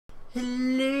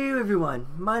Hello everyone,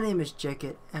 my name is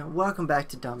Jicket, and welcome back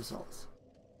to Dumb Souls.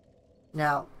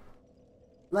 Now,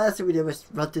 last thing we did was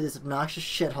run through this obnoxious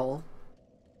shithole.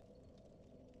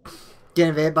 Get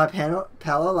invaded by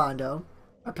Palolando,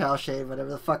 or Palshade, whatever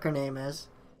the fuck her name is,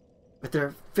 with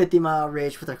her 50-mile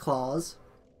reach with her claws.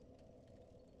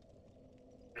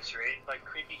 Eviscerated by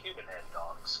creepy human head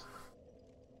dogs.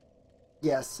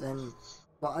 Yes, and,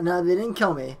 well, no, they didn't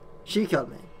kill me. She killed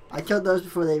me. I killed those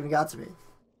before they even got to me.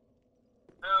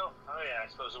 Oh yeah, I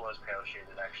suppose it was Palshade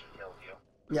that actually killed you.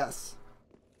 Yes.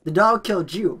 The dog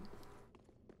killed you.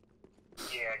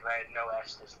 Yeah, because I had no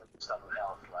Estus stuff of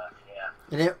health left, yeah.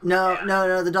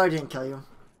 No, the dog didn't kill you.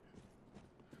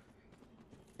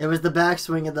 It was the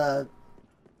backswing of the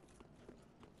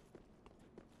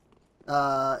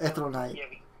Ethereal Knight.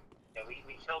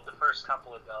 We killed the first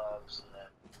couple of dogs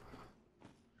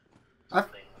and then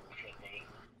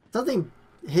Something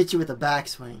hit you with a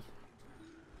backswing.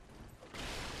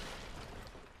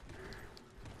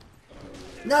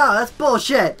 No, that's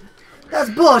bullshit!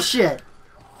 That's bullshit!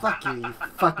 Fuck you, you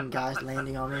fucking guys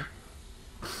landing on me.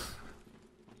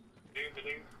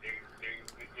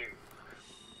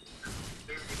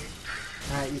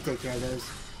 Alright, you take care of those.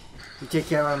 You take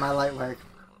care of my light work.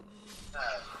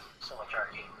 So much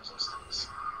arcane resistance.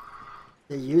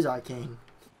 They use arcane.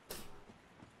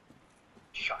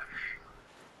 Shush.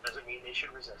 Doesn't mean they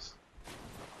should resist.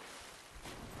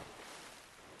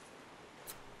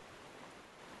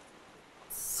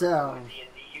 So...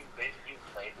 D&D you've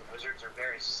played, the wizards are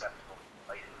very susceptible to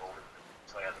lightning bolt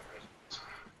and other wizards.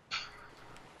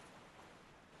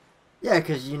 Yeah,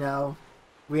 because, you know,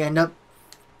 we end up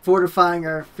fortifying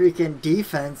our freaking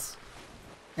defense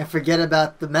and forget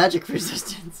about the magic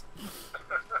resistance.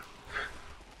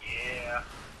 Yeah.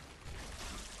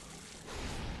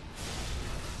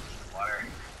 Water.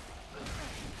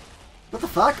 What the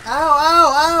fuck? Ow,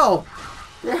 ow, ow!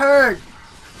 It hurt!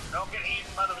 Don't get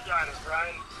eaten by the vaginas,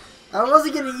 Brian. I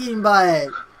wasn't getting eaten by it.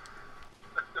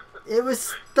 It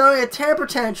was throwing a temper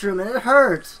tantrum and it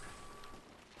hurt.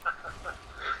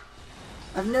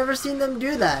 I've never seen them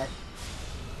do that.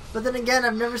 But then again,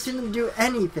 I've never seen them do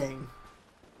anything.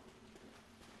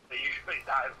 They usually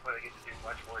die before they get to do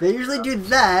much more. They usually do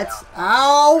that.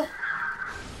 Ow!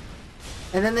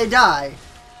 And then they die.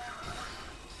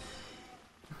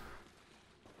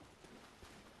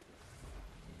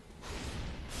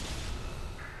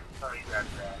 Oh, you grabbed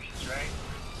your ashes, right?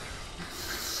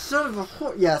 Son of a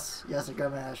whore. Yes, I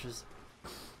got my ashes.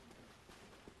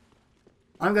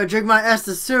 I'm gonna drink my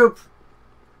Estus soup.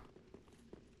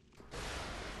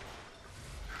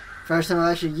 First time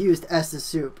I've actually used Estus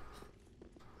soup.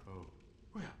 Oh,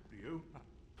 where are you?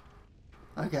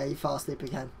 Okay, you fall asleep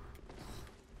again.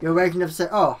 You're waking up to say,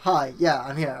 oh, hi, yeah,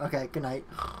 I'm here. Okay, good night.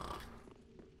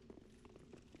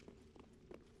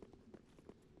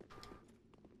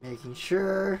 Making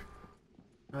sure.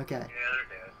 Okay. Yeah, they're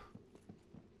dead.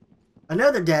 I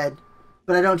know they're dead,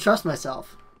 but I don't trust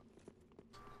myself.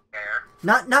 Fair.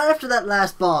 Not after that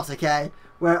last boss, okay?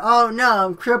 Where, oh no,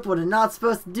 I'm crippled and not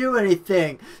supposed to do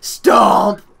anything.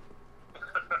 Stomp!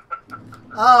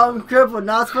 Oh, I'm crippled,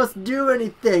 not supposed to do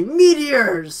anything.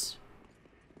 Meteors!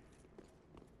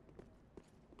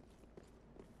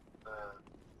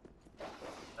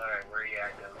 Alright, where are you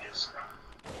at, Doges?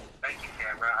 Thank you,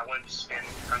 camera. I wanted to spin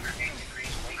 180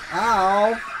 degrees wait.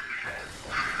 Ow!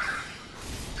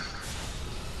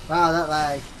 Wow, that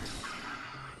lag.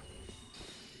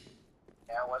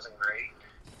 Yeah, it wasn't great.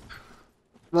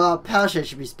 Well, Palshade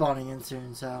should be spawning in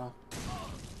soon, so...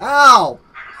 Ow!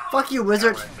 Fuck you,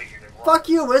 wizard! Yeah, I figured it was. Fuck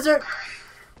you, wizard!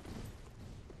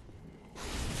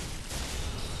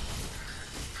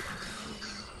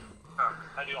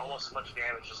 I do almost as much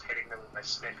damage just hitting them with my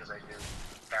stick as I do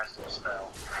casting a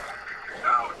spell.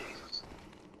 Oh, Jesus.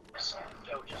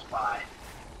 Doges by.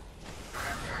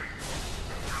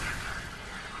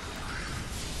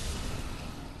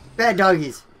 Bad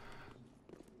doggies.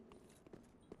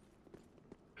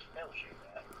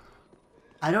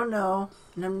 I don't know,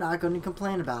 and I'm not going to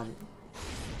complain about it.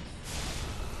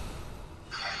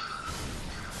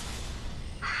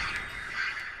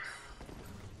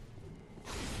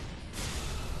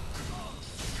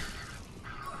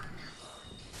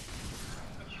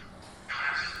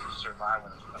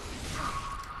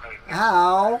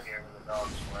 Ow!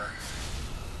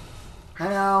 I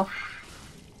know.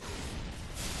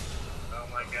 Oh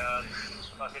my god, this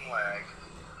fucking lag.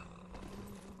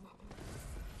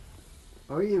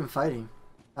 What are you even fighting?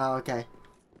 Oh, okay.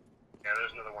 Yeah,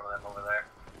 there's another one of them over there.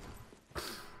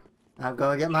 I'll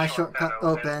go get my shortcut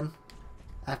open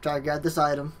after I grab this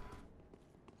item.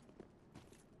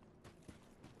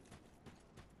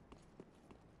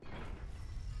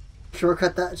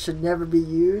 shortcut that should never be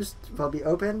used will be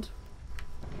opened.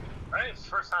 Right? It's the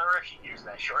first time I ever actually used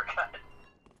that shortcut.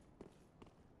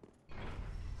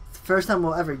 It's the first time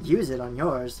we'll ever use it on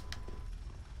yours.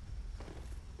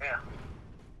 Yeah.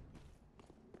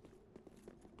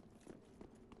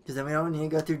 Because then we don't need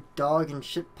to go through dog and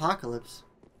shit apocalypse.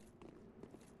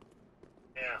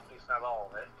 Yeah, at least not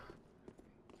all of it.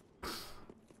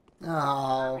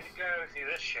 Oh. Let me go through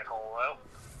this shithole, though.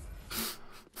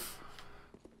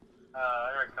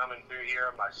 They're coming through here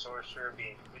on my sorcerer,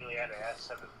 being really at an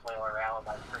S7 flail around with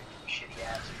my freaking shitty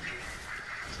ass EG.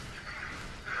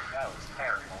 That was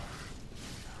terrible.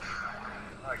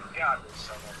 Oh my god, there's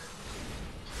so much.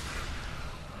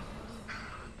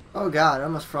 Oh god, I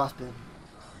almost frostbitten.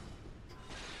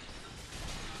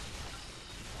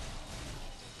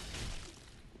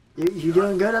 You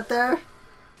doing good up there?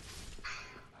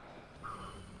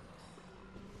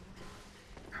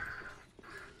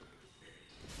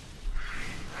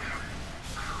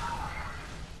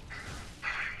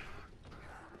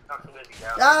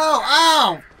 Ow!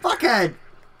 Ow! Fuckhead!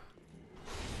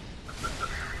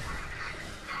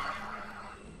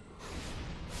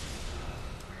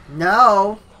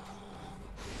 No!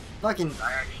 Fucking...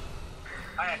 I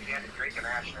actually had to drink an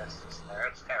ash estus there.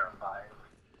 It's terrifying.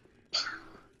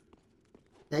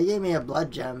 They gave me a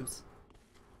blood gems.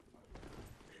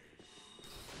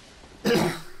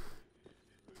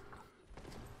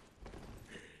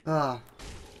 Oh.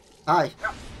 Hi.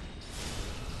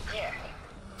 Yeah.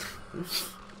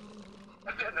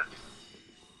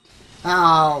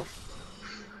 Ow.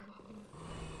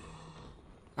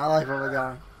 I like where we're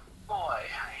going. Boy,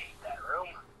 I hate that room.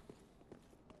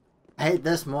 I hate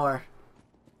this more.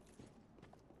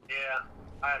 Yeah,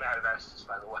 I'm out of Estus,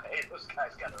 by the way. Those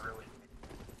guys got a really...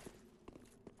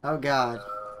 Oh god.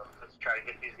 Let's try to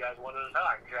get these guys one at a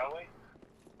time, shall we?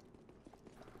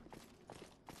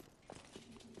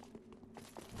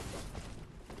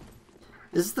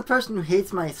 This is the person who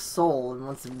hates my soul and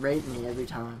wants to rape me every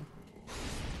time.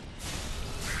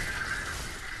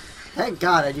 Thank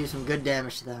god I do some good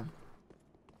damage to them.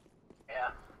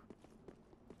 Yeah.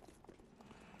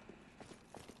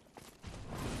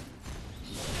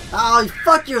 Oh,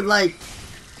 fuck your leg!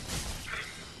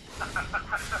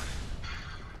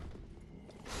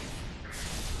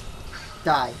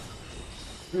 Die.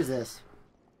 Who's this?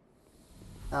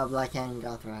 Oh, Black Hand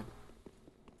Gothrod.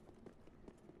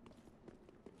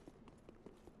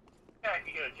 Yeah,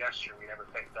 you get a gesture we never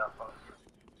picked up on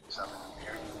something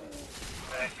here.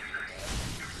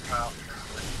 Well,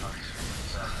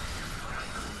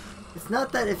 It's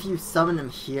not that if you summon him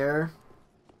here...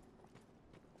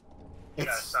 you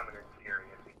gotta It's... summon in fury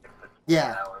if you get the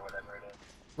Yeah. bell or whatever it is.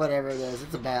 Whatever it is,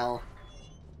 it's a bell.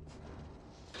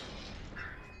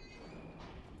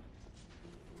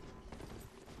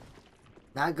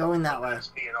 Not going that way. That's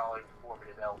being all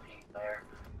informative LP there.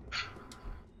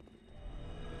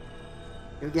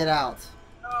 You get out.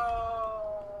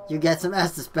 Oh. You get some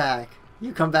Estus back.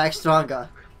 You come back stronger.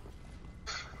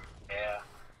 Yeah.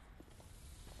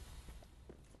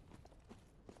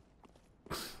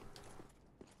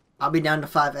 I'll be down to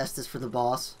 5 Estus for the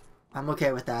boss. I'm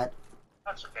okay with that.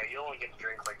 That's okay. You only get to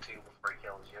drink like 2 before he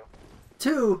kills you.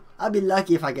 2? I'll be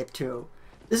lucky if I get 2.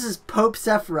 This is Pope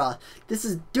Sephiroth. This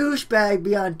is douchebag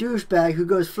beyond douchebag who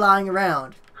goes flying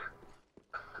around.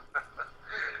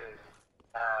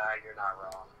 You're not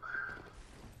wrong.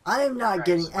 I am not Right,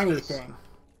 getting so what does- anything.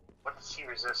 What does he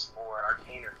resist more,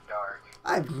 arcane or dark?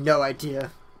 I have no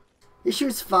idea. He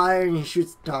shoots fire and he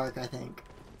shoots dark, I think.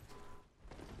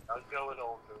 I'll go with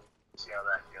old Moon. See how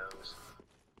that goes.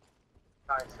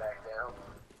 Time's back down.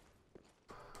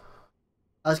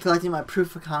 I was collecting my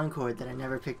Proof of Concord that I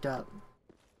never picked up.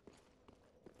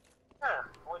 Yeah,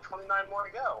 only 29 more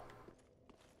to go.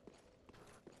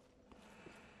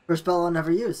 First spell I'll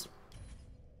never use.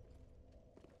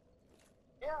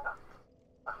 Yeah.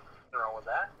 Nothing wrong with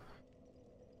that.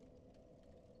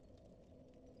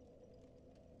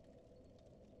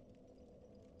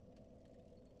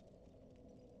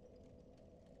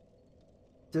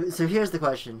 So here's the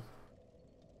question.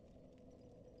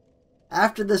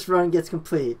 After this run gets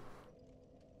complete,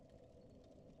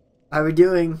 are we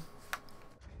doing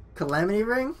Calamity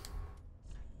Ring?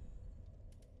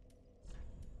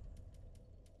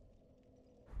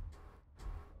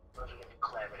 We're doing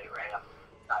Calamity Ring. I'm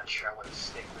not sure I want to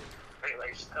stick with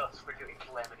melee spells. We're doing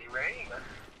Calamity Ring, but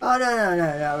Oh,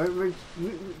 no.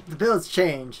 The builds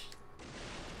change.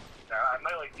 I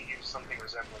might like to use something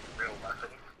resembling a real weapon.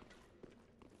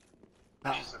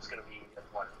 Oh. Just it's going to be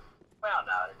one. Well,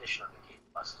 no, in addition to the game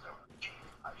pluses don't really change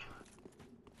much.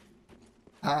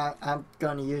 I'm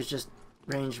going to use just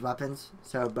ranged weapons,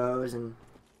 so bows and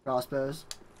crossbows.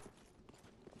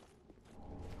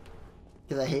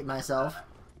 Because I hate myself.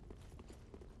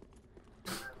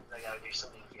 I gotta do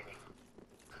something giddy.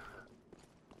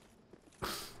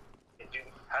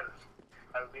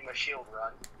 How would be my shield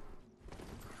run?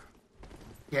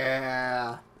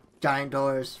 Yeah. Giant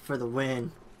doors for the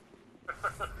win.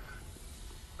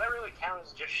 That really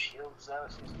counts as just shields though?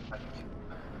 It seems like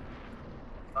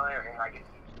I get to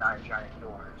use 9 giant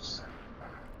doors.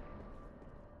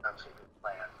 That's a good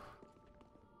plan.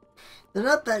 They're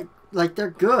not that, like, they're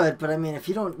good, but I mean, if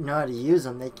you don't know how to use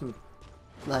them, they can,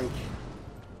 like...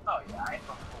 Oh yeah, I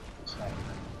don't expect it.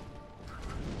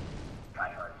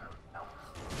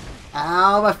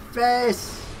 Ow, my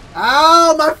face!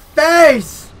 Ow, my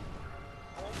face!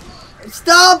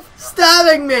 Stop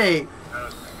stabbing me!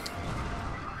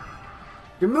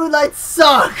 Your moonlights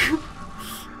suck!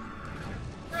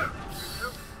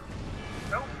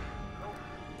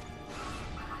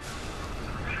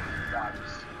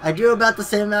 I do about the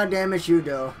same amount of damage you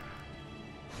do.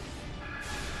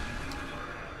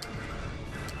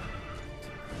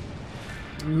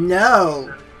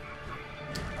 No!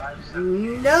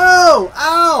 No!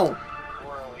 Ow!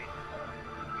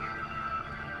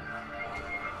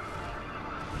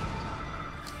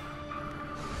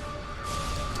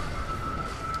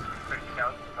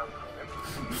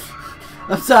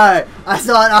 I'm sorry. I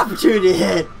saw an opportunity to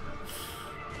hit.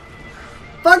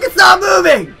 Fucking stop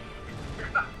moving!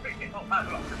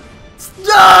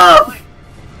 Stop!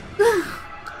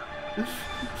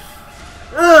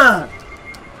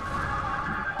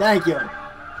 Thank you.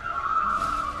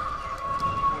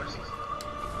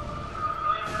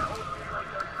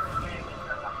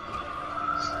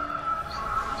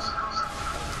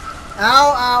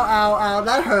 Ow, ow, ow, ow.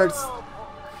 That hurts.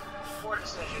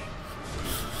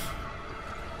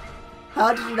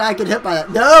 How did you not get hit by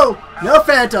that? No! No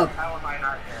phantom! How am I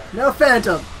not dead? No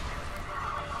phantom!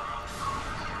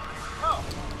 Oh,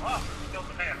 killed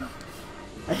the phantom.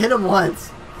 I hit him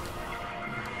once.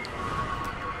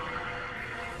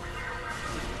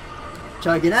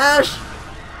 Chug and Ash!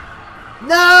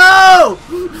 No!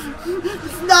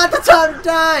 It's not the time to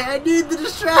die! I need the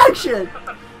distraction!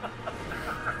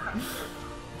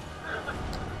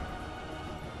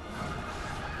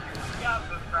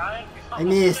 I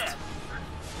missed.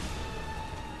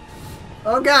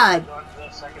 Oh god!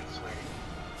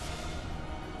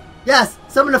 Yes!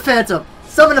 Summon a phantom!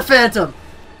 Summon a phantom!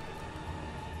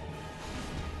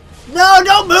 No!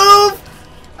 Don't move!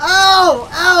 Ow!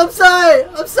 Ow! I'm sorry!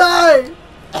 I'm sorry!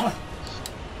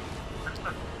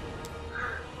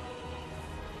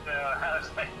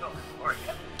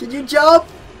 Can you jump?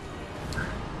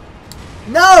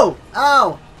 No!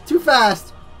 Ow! Too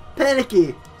fast!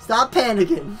 Panicky! Stop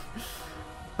panicking!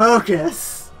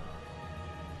 Focus!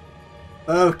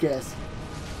 Focus!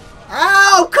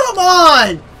 Ow! Come on!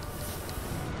 You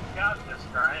got this,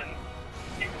 Brian.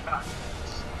 You got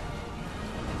this.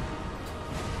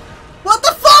 What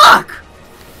the fuck?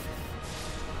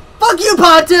 Fuck you,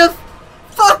 Pontiff!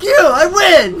 Fuck you! I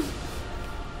win!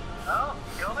 Oh,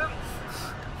 you killed him?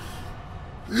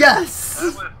 Yes!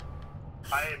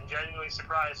 I am genuinely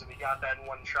surprised that we got that in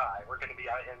one try. We're gonna be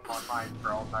out in online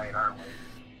for all night, aren't we?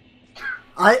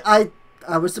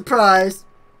 I was surprised.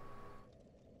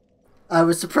 I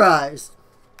was surprised.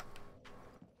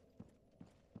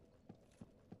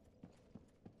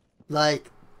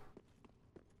 Like,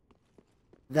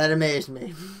 that amazed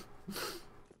me.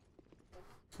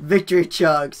 Victory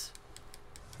chugs.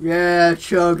 Yeah,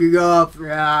 chugging up.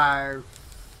 Yeah.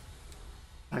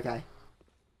 Okay.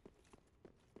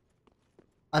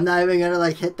 I'm not even gonna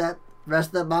like hit that rest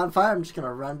of that bonfire. I'm just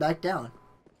gonna run back down.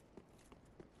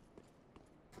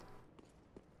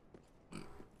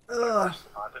 Ugh.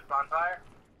 Haunted bonfire?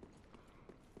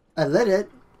 I lit it.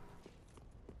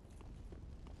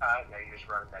 No, you just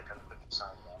run back and put the sign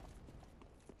down.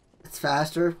 It's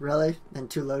faster, really, than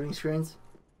 2 loading screens.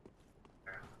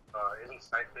 Isn't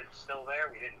Snipe Bitch still there?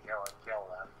 We didn't kill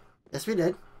them. Yes, we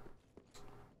did.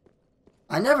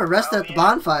 I never rested at the Yeah.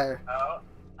 bonfire. Oh,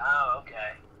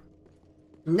 okay.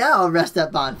 Now I'll rest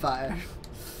at bonfire.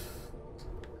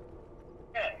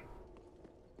 Okay.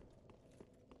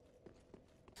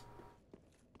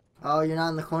 Oh, you're not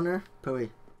in the corner?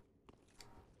 Pooey.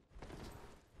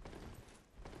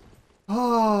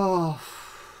 Oh.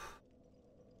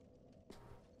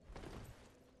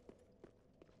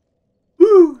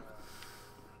 Woo!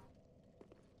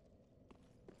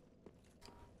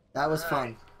 That was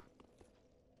fun.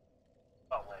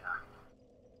 Oh, wait.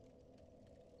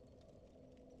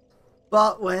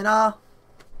 But when He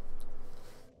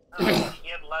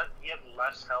had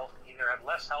less health. Either had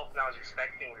less health than I was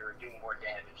expecting, we were doing more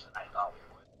damage than I thought we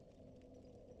would.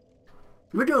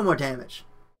 We're doing more damage.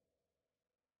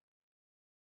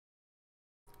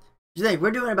 You think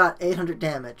we're doing about 800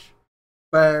 damage.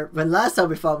 Where when last time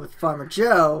we fought with Farmer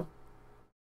Joe,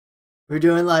 we were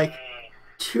doing like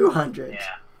 200. Yeah.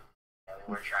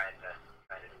 We're trying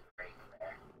to do great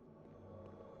there.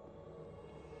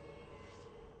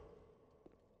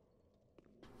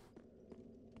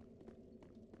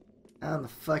 How the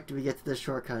fuck do we get to this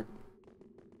shortcut?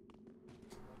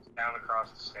 Down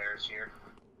across the stairs here.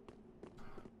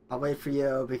 I'll wait for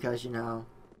you because, you know,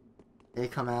 they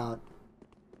come out.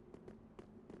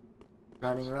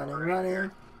 Running, running,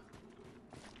 running.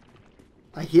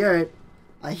 I hear it.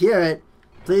 I hear it.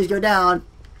 Please go down.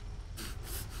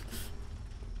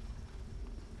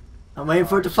 I'm waiting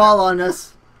for it to fall on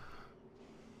us.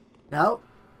 No?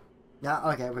 No?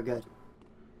 Okay, we're good.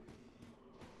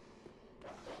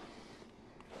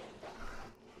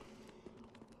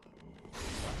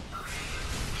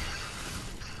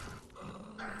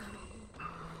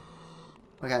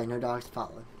 Okay, no dogs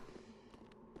following.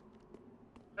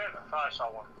 I thought I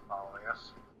saw one following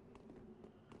us.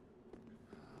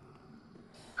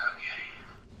 Okay.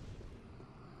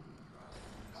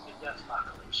 The death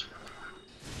apocalypse.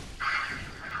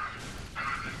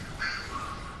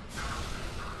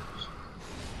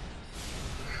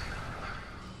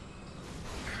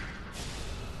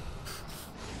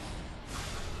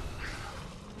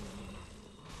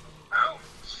 Oh,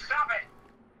 stop it!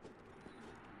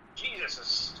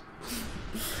 Jesus.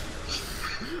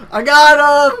 I got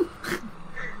him!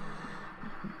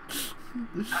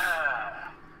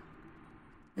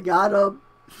 I got him.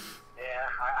 Yeah,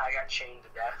 I got chained to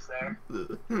death there.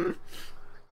 Things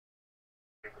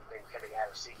getting out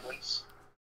of sequence.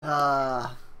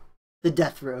 The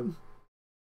death room.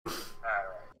 Alright.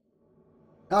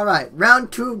 Alright,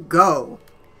 round 2, go.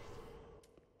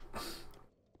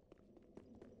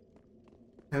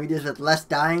 Can we do this with less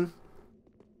dying?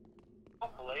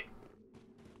 Hopefully.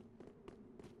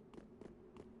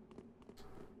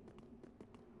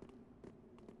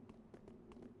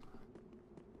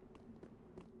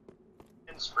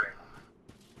 In spring.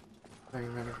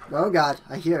 Running, running. Oh god,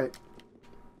 I hear it.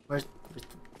 Where's...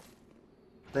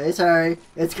 Please hurry.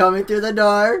 It's coming through the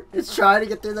door. It's trying to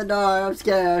get through the door. I'm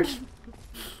scared.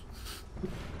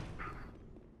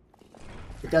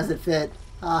 It doesn't fit.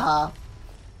 Haha.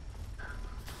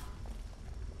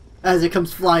 As it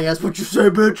comes flying, that's what you say,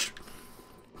 bitch.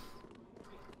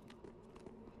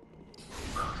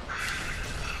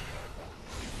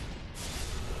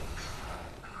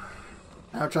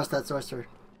 I don't trust that sorcerer.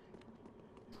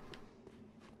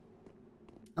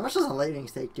 How much does a lightning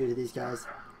stake do to these guys?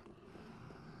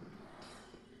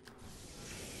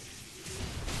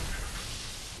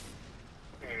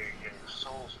 Getting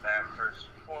souls back first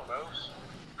and foremost.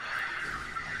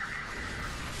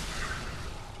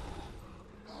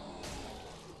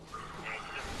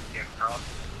 And get across.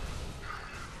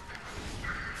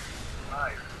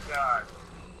 My God.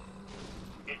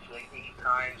 It's like 8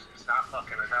 times, it's not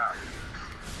fucking enough.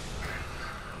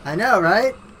 I know,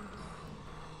 right?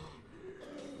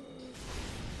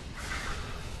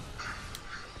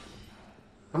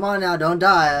 Come on now, don't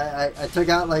die. I took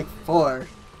out like 4.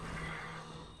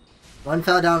 One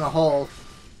fell down a hole.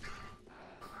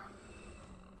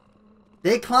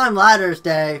 They climb ladders,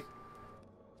 Dave.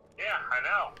 Yeah, I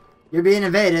know. You're being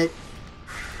invaded.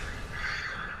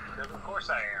 Of course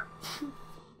I am.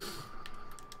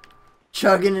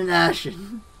 Chugging and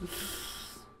ashing.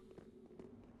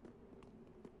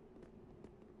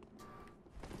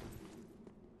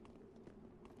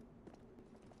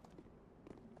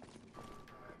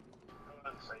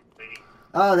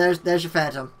 Oh, there's your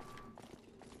phantom.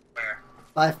 Where?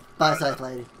 Bye, Scythe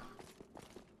Lady.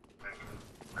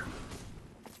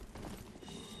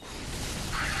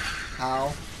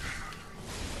 Ow.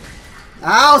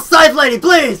 Ow, Scythe Lady,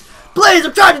 please! Please,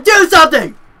 I'm trying to do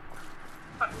something!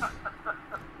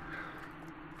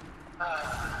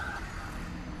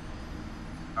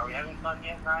 Are we having fun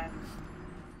yet, Ryan?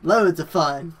 Loads of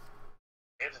fun.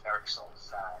 It's Dark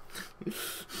Souls time.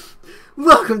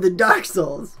 Welcome to Dark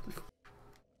Souls.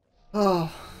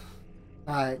 Oh.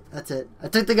 Alright, that's it. I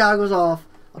took the goggles off.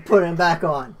 I put them back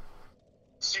on.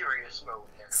 Serious mode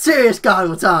here. Serious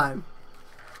goggle time.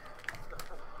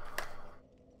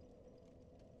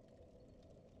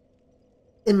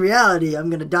 In reality, I'm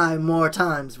gonna die more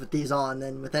times with these on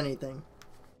than with anything.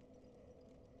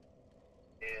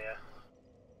 Yeah.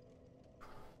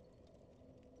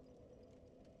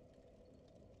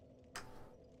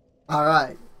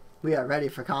 Alright, we are ready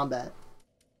for combat.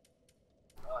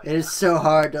 Oh, It is so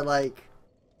hard to, like,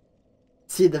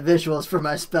 see the visuals for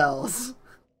my spells.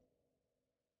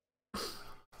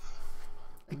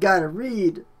 I gotta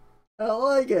read. I don't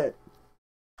like it.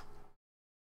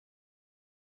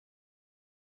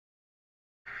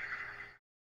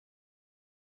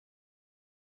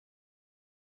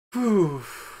 Whew.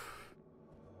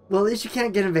 Well, at least you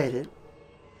can't get invaded.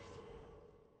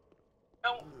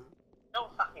 Don't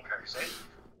fucking curse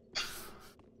it.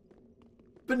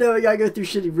 But now we gotta go through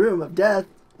shitty room of death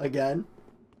again.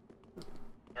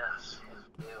 Yes,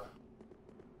 we do.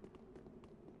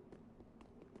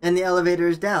 And the elevator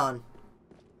is down.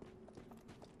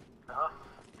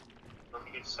 Let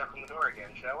me get stuck in the door again,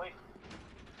 shall we?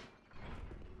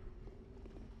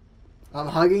 I'm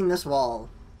hugging this wall.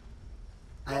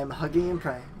 I am hugging and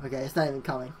praying. Okay, it's not even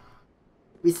coming.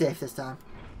 Be safe this time.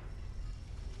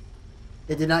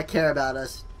 It did not care about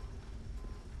us.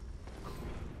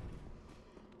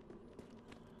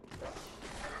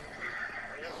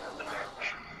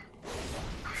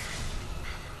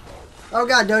 Oh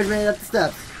god, Doge made it up the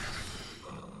steps.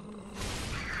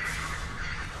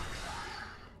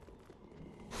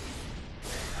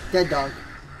 Dead dog.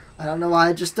 I don't know why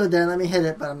I just stood there and let me hit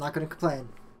it, but I'm not going to complain.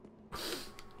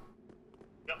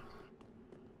 Yep.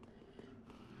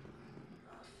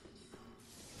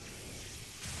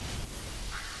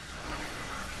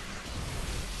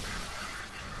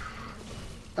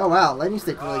 Oh wow, lightning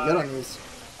stick really good on these.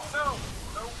 No,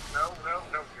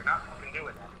 you're not fucking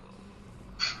doing that.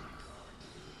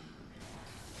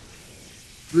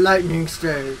 Lightning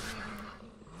stick.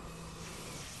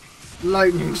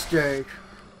 Lightning stick.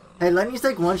 Hey, lightning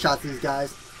stick one-shots these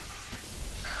guys.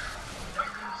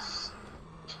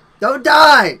 Don't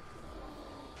die!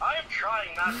 I am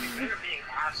trying not to. You're being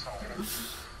asshole.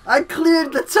 I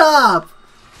cleared the top!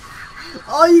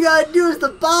 All you gotta do is the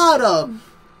bottom!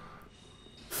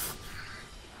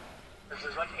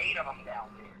 There's like 8 of them down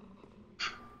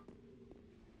there.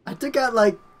 I took out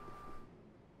like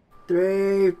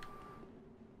 3,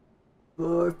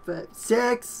 4, 5,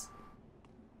 6.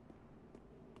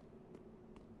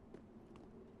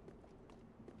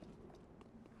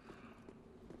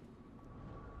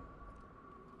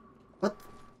 What?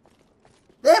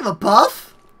 They have a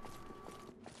buff?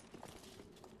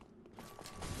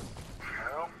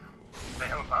 No, they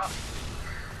have a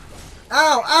buff.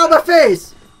 Ow! Ow, my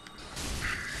face!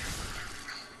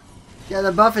 Yeah,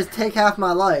 the buff is take half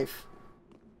my life.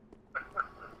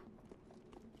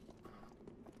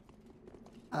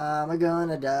 I'm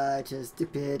gonna die to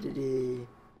stupidity.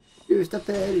 To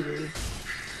stupidity.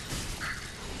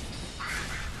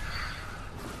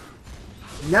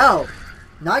 No!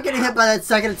 Not getting hit by that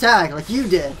second attack like you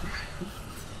did.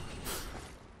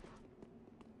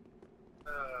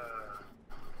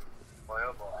 Boy,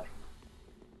 oh boy.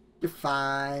 You're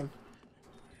fine.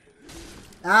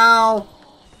 Ow!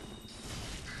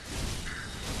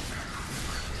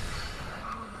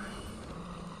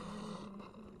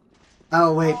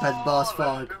 Oh wait, by the boss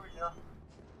fog.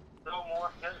 No more.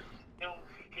 No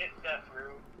shit death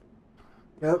room.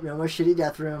 Nope, no more shitty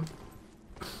death room.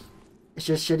 It's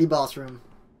just shitty boss room.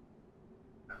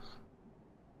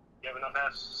 You have enough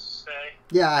S to stay?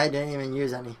 Yeah, I didn't even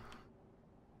use any.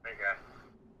 Okay.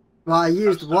 Well, I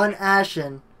used one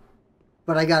Ashen,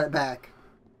 but I got it back.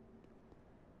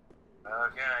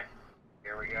 Okay.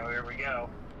 Here we go, here we go.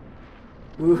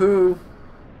 Woohoo!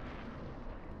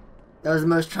 That was the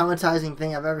most traumatizing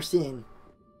thing I've ever seen.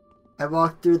 I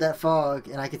walked through that fog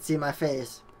and I could see my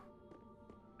face.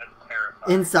 That's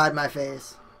terrifying. Inside my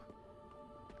face.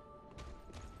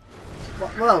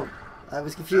 Whoa! I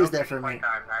was confused there for a minute.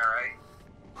 Time now, right?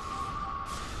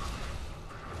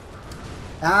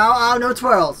 Ow, ow, no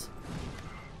twirls!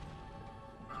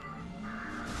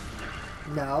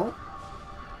 No.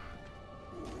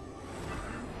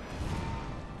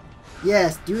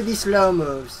 Yes, do the slow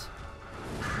moves.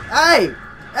 Hey!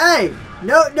 Hey!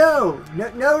 No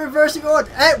reversing order!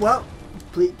 Hey, well,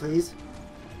 please.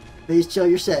 Please chill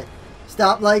your shit.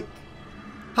 Stop, like,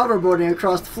 hoverboarding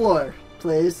across the floor,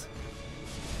 please.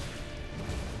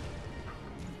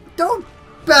 Don't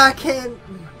backhand...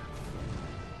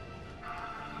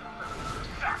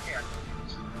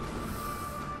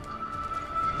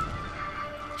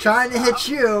 Trying to hit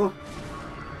you,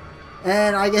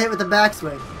 and I get hit with the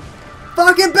backswing.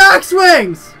 Fucking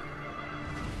backswings!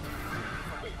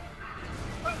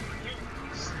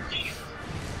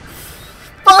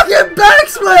 Fucking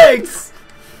backswings!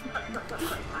 I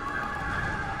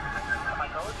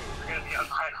told you you're gonna be on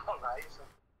mine all night, so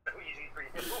easy for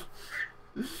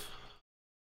you.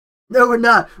 No, we're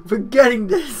not. We're getting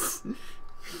this. Okay,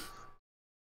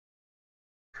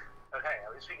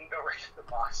 at least we can go right to the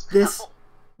boss now. This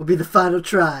will be the final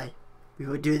try. We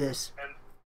will do this. And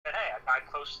hey, I got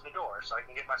close to the door, so I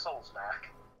can get my souls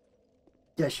back.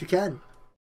 Yes, you can.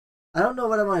 I don't know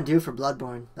what I want to do for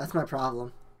Bloodborne. That's my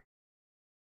problem.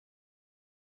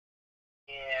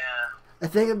 Yeah. I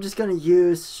think I'm just going to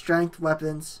use strength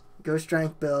weapons. Go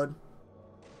strength build.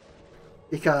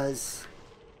 Because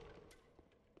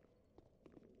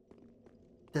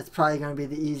that's probably going to be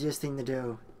the easiest thing to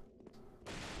do.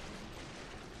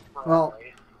 Probably. Well,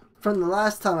 from the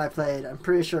last time I played, I'm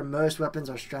pretty sure most weapons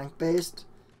are strength based.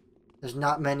 There's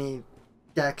not many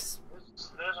dex.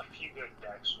 There's a few good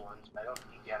dex ones, but I don't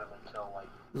think you get them until like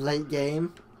Late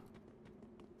game.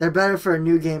 They're better for a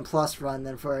new game plus run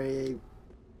than for a.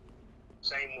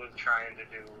 same with trying to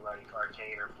do like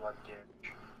arcane or blood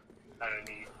damage. Kind of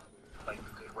need like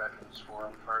good weapons for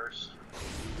them first.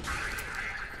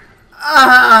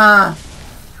 Ah!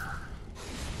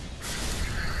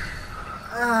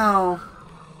 Ow!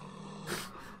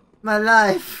 My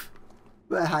life.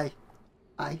 Well, hi.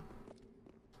 Hi.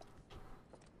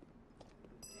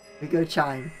 We go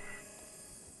chime.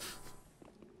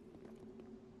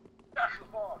 Dash the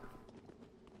ball.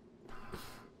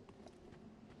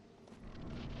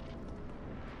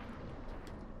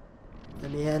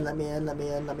 Let me in, let me in, let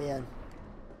me in, let me in.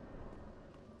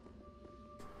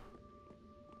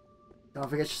 Don't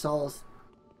forget your souls.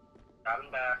 Got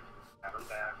him back. Got him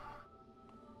back.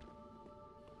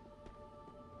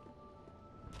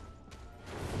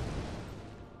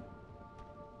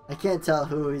 I can't tell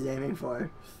who he's aiming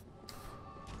for.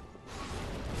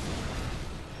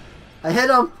 I hit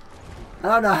him! I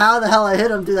don't know how the hell I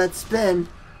hit him through that spin.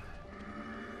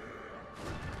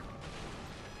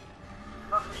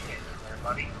 What were you getting there,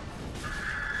 buddy?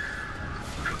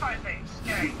 My face.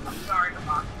 Yay. I'm sorry to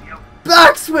mock you.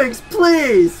 Backswings,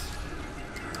 please!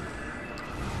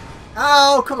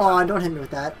 Oh, come on, don't hit me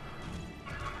with that.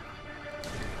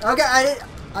 Okay,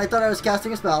 I thought I was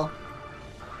casting a spell.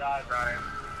 Die, Brian.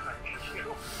 I need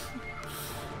you.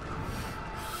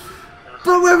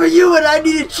 But where were you when I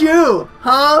needed you?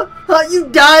 Huh? Huh? You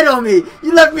died on me!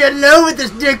 You left me alone with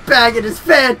this dickbag and his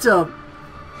phantom!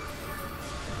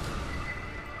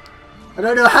 I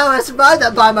don't know how I survived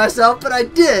that by myself, but I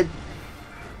did!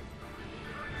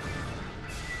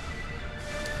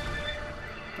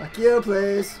 Fuck you,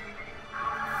 please.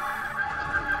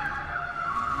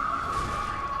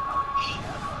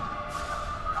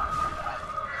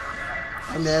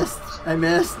 I missed. I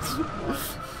missed.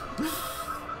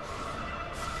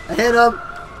 I hit him.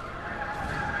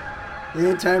 He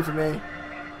didn't turn for me.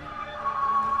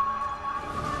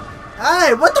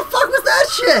 Hey, what the fuck was that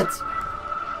shit?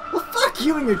 Well, fuck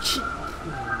you and your cheek.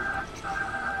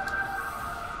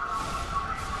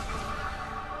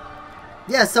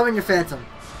 Yeah, summon your phantom.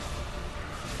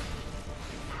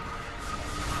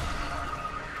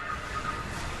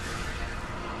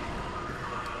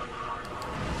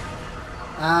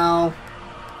 Ow.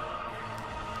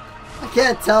 I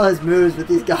can't tell his moves with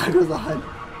these goggles on.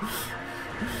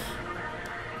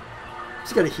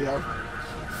 Just gotta heal.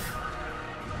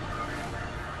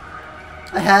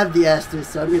 I have the Estus,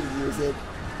 so I'm gonna use it.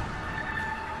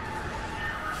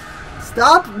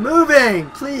 Stop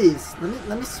moving, please.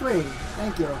 Let me swing.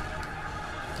 Thank you.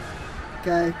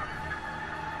 Okay.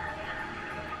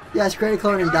 Yes, create a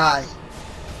clone and die.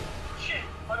 Shit.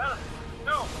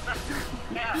 No.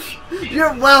 Ash.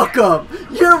 You're welcome.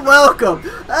 You're welcome.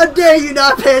 How dare you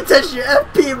not pay attention to your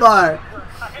FP bar?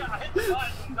 I hit the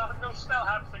button. No spell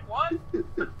happens. Like, what?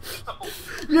 No.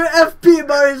 Your FP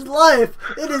bar is life.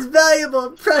 It is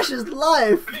valuable, precious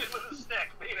life. Beat him with a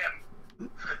stick. Beat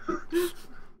him.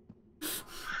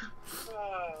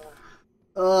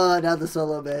 Oh, now the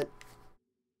solo bit.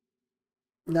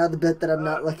 Now the bit that I'm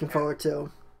not looking forward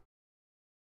to.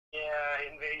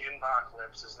 Yeah, Invasion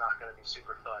Apocalypse is not going to be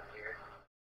super fun here.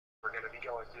 We're going to be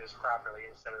going through this properly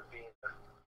instead of being the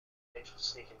bitch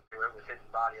sneaking through it with hidden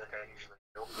body like I usually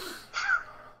do.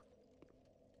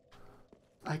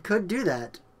 I could do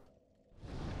that.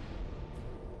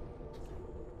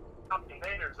 Stop the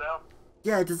invaders, though.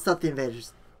 Yeah, it did stop the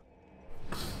invaders.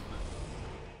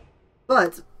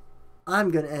 But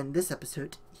I'm gonna end this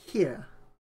episode here.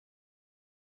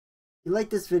 If you like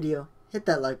this video, hit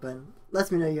that like button.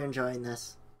 Lets me know you're enjoying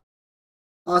this.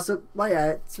 Also, while you're at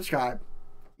it, subscribe.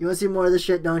 You want to see more of this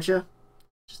shit, don't you?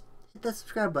 Just hit that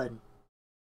subscribe button.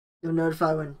 You'll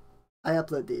notify when I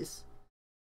upload these.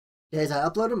 Days I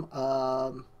upload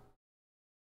them?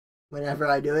 Whenever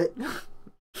I do it.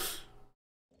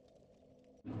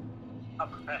 I'm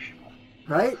professional.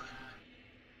 Right?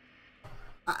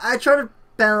 I try to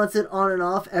balance it on and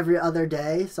off every other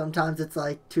day. Sometimes it's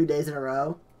like 2 days in a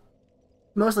row.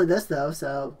 Mostly this though,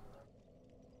 so.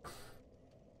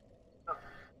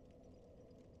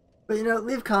 But you know,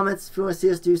 leave comments if you want to see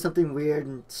us do something weird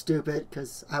and stupid,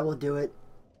 because I will do it.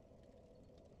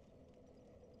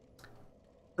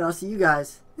 But I'll see you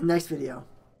guys in the next video.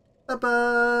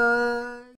 Bye-bye!